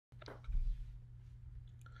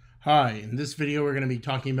Hi, in this video we're going to be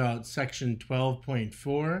talking about section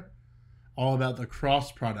 12.4, all about the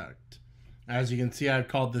cross product. As you can see, I've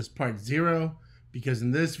called this part 0 because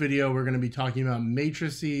in this video we're going to be talking about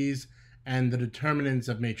matrices and the determinants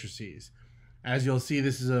of matrices. As you'll see,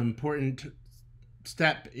 this is an important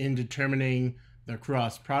step in determining the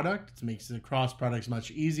cross product. It makes the cross products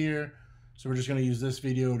much easier. So we're just going to use this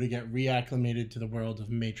video to get reacclimated to the world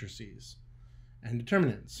of matrices and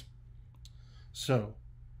determinants. So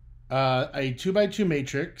a 2x2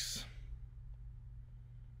 matrix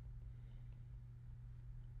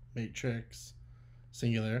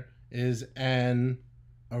singular is an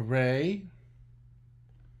array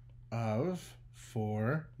of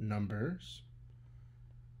 4 numbers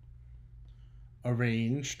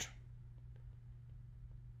arranged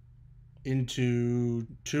into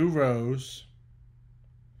 2 rows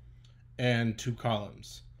and 2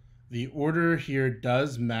 columns. The order here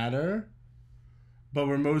does matter, but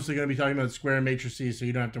we're mostly going to be talking about square matrices, so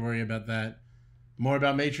you don't have to worry about that. More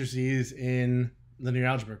about matrices in linear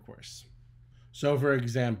algebra course. So for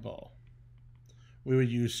example, we would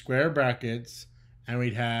use square brackets and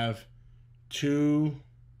we'd have 2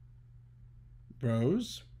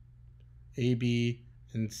 rows, A, B,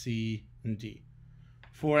 and C, and D.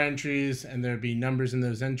 4 entries, and there'd be numbers in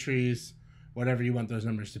those entries, whatever you want those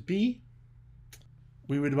numbers to be.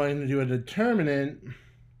 We would want to do a determinant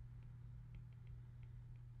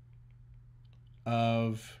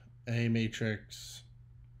of a matrix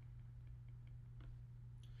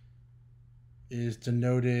is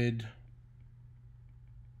denoted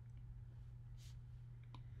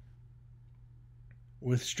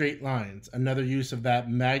with straight lines. Another use of that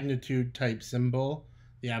magnitude type symbol,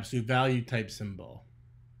 the absolute value type symbol.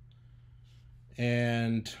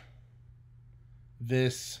 And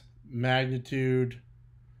this magnitude,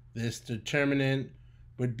 this determinant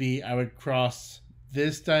would be, I would cross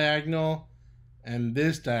this diagonal and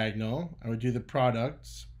this diagonal. I would do the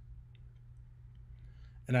products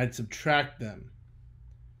and I'd subtract them.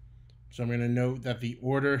 So I'm going to note that the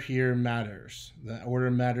order here matters. The order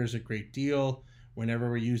matters a great deal. Whenever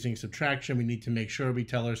we're using subtraction, we need to make sure we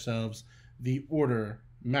tell ourselves the order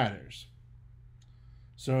matters.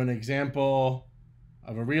 So an example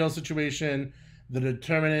of a real situation, the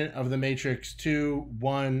determinant of the matrix 2,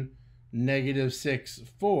 1, -6,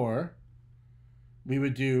 4, we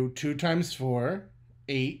would do 2 times 4,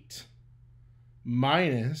 8,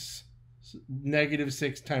 minus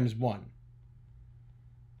 -6 times 1,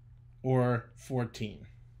 or 14.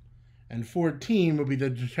 And 14 would be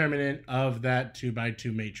the determinant of that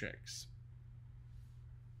 2x2 matrix.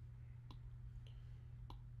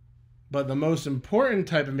 But the most important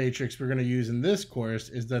type of matrix we're going to use in this course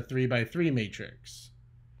is the 3x3 matrix.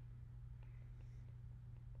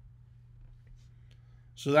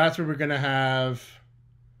 So that's where we're going to have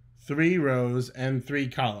 3 rows and 3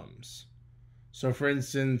 columns. So for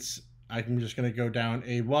instance, I'm just going to go down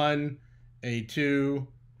A1, A2,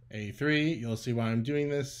 A3. You'll see why I'm doing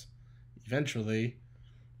this eventually.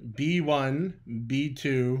 B1,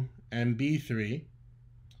 B2, and B3.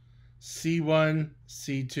 C1,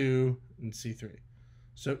 C2, and C3.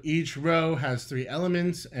 So each row has 3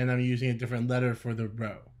 elements, and I'm using a different letter for the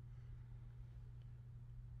row.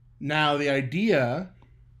 Now the idea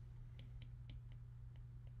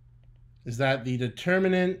is that the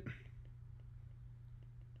determinant,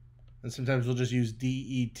 and sometimes we'll just use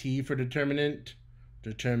DET for determinant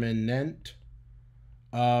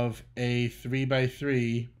of a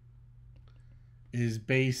 3x3 is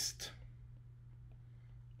based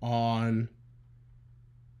on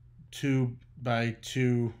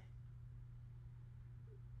 2x2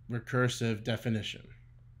 recursive definition.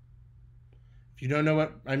 If you don't know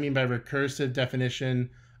what I mean by recursive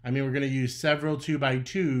definition, I mean we're going to use several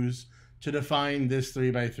 2x2s to define this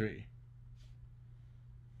 3x3.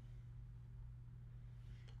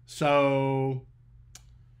 So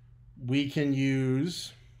we can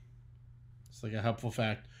use, it's like a helpful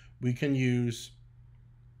fact, we can use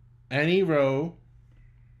any row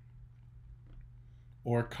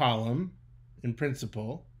or column in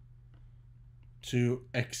principle to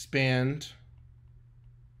expand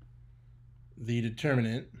the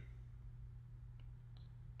determinant.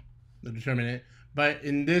 But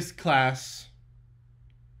in this class,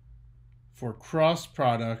 for cross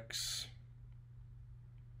products,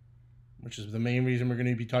 which is the main reason we're going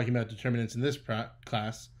to be talking about determinants in this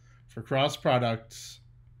class, for cross products,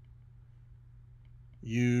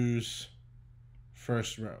 use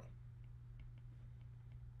first row.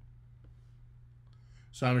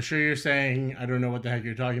 So I'm sure you're saying, I don't know what the heck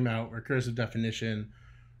you're talking about, recursive definition,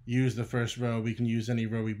 use the first row, we can use any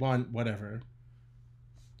row we want, whatever.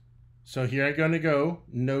 So here I'm going to go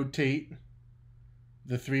notate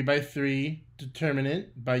the 3 by 3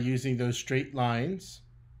 determinant by using those straight lines.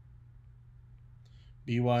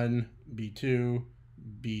 B1, B2,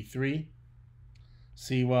 B3,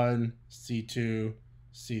 C1, C2,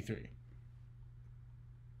 C3.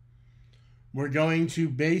 We're going to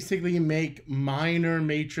basically make minor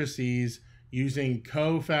matrices using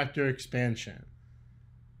cofactor expansion.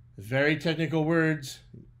 Very technical words.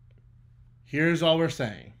 Here's all we're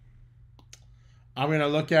saying. I'm going to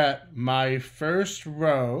look at my first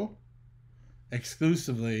row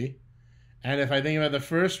exclusively, and if I think about the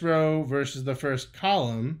first row versus the first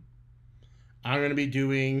column, I'm going to be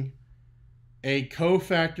doing a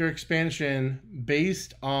cofactor expansion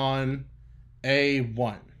based on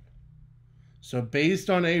A1. So based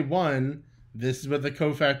on A1, this is what the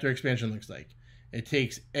cofactor expansion looks like. It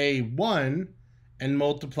takes A1 and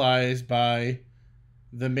multiplies by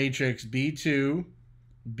the matrix B2,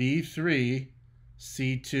 B3,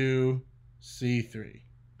 C2, C3.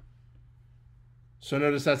 So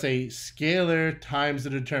notice that's a scalar times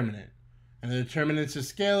the determinant. And the determinant's a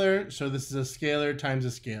scalar, so this is a scalar times a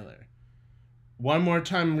scalar. One more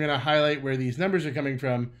time, I'm going to highlight where these numbers are coming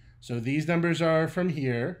from. So these numbers are from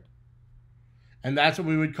here. And that's what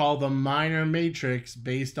we would call the minor matrix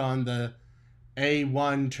based on the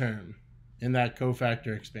A1 term in that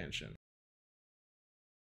cofactor expansion.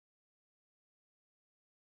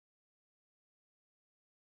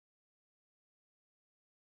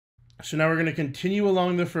 So now we're going to continue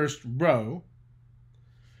along the first row.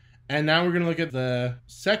 And now we're going to look at the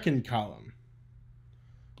second column.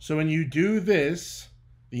 So when you do this,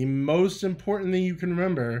 the most important thing you can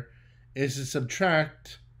remember is to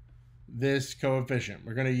subtract this coefficient.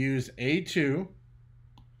 We're going to use A2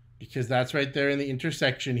 because that's right there in the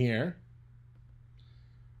intersection here.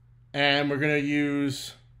 And we're going to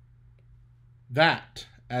use that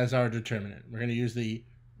as our determinant. We're going to use the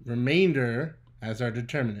remainder as our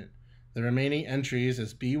determinant. The remaining entries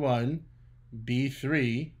is B1,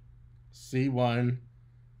 B3, C1,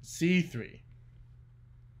 C3.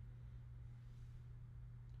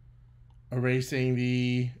 Erasing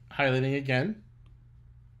the highlighting again.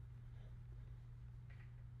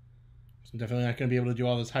 So I'm definitely not going to be able to do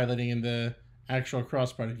all this highlighting in the actual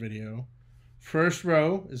cross product video. First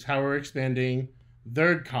row is how we're expanding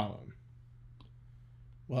third column.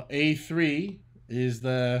 Well, A3 is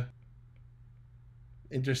the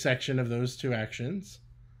intersection of those two actions.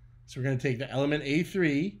 So we're going to take the element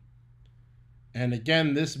A3, and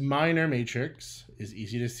again, this minor matrix is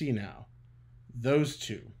easy to see now. Those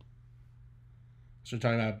two. So we're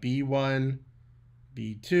talking about B1,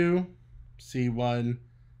 B2, C1,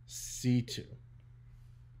 C2.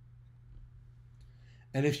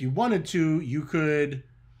 And if you wanted to, you could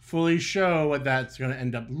fully show what that's going to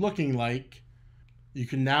end up looking like. You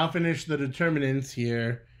can now finish the determinants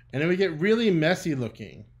here, and it would get really messy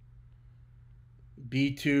looking.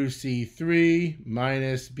 B2C3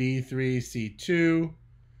 minus B3C2.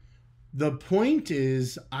 The point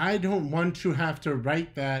is, I don't want to have to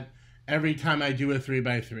write that every time I do a 3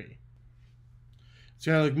 by 3. It's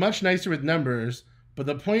going to look much nicer with numbers, but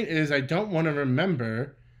the point is I don't want to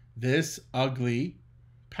remember this ugly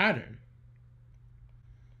pattern.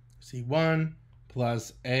 C1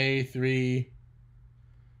 plus A3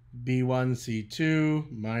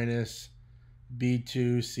 B1C2 minus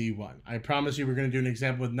B2C1. I promise you we're going to do an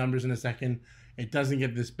example with numbers in a second. It doesn't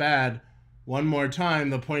get this bad. One more time,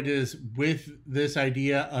 the point is with this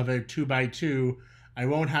idea of a 2 by 2, I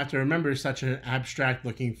won't have to remember such an abstract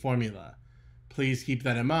looking formula. Please keep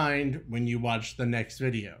that in mind when you watch the next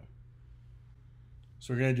video.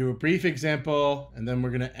 So we're going to do a brief example, and then we're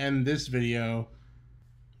going to end this video.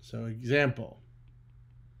 So example.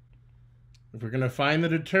 If we're going to find the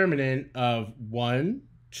determinant of 1,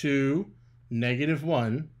 2,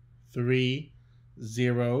 -1, 3,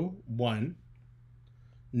 0, 1,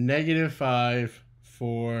 -5,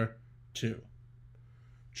 4, 2.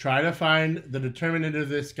 Try to find the determinant of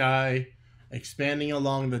this guy expanding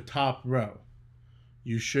along the top row.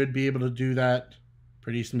 You should be able to do that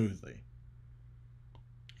pretty smoothly.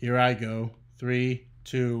 Here I go, 3,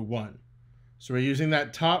 2, 1. So we're using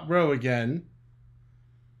that top row again.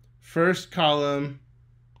 First column,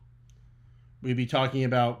 we'd be talking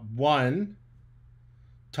about 1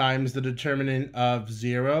 times the determinant of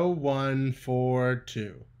 0, 1, 4,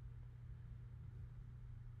 2.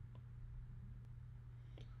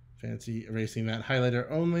 Fancy erasing that highlighter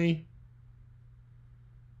only.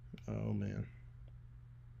 Oh man.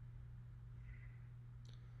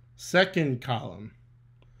 Second column.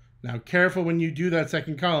 Now careful when you do that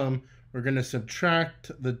second column, we're going to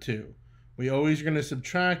subtract the 2. We always are going to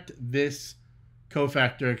subtract this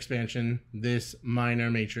cofactor expansion, this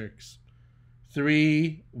minor matrix.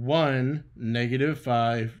 3, 1, negative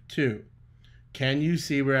 5, 2. Can you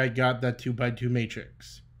see where I got that 2 by 2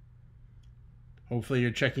 matrix? Hopefully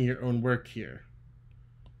you're checking your own work here.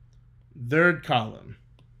 Third column.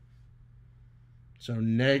 So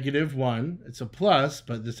negative 1, it's a plus,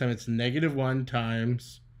 but this time it's negative 1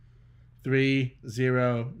 times 3,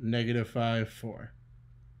 0, negative 5, 4.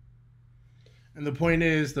 And the point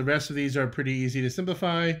is, the rest of these are pretty easy to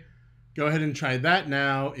simplify. Go ahead and try that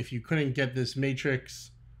now. If you couldn't get this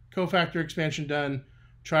matrix cofactor expansion done,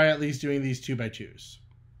 try at least doing these 2 by 2s.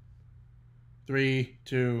 3,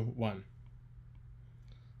 2, 1.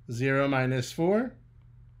 0 minus 4.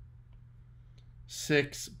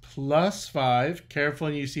 6 plus 5. Careful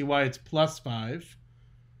and you see why it's plus 5.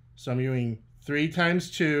 So I'm doing 3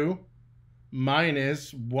 times 2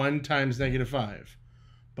 minus 1 times negative 5.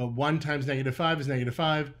 But 1 times negative 5 is negative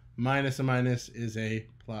 5. Minus a minus is a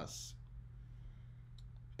plus.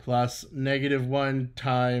 Plus negative 1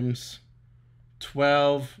 times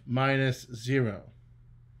 12 minus 0.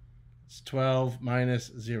 It's 12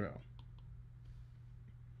 minus 0.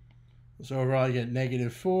 So overall I get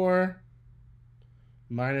negative 4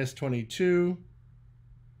 minus 22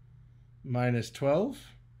 minus 12,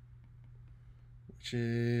 which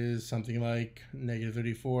is something like negative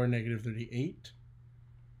 34, negative 38.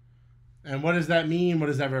 And what does that mean? What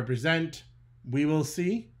does that represent? We will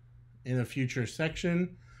see in a future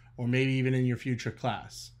section, or maybe even in your future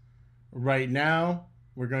class. Right now,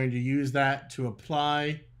 we're going to use that to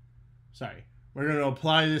apply, we're going to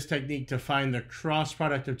apply this technique to find the cross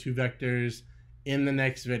product of two vectors in the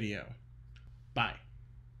next video. Bye.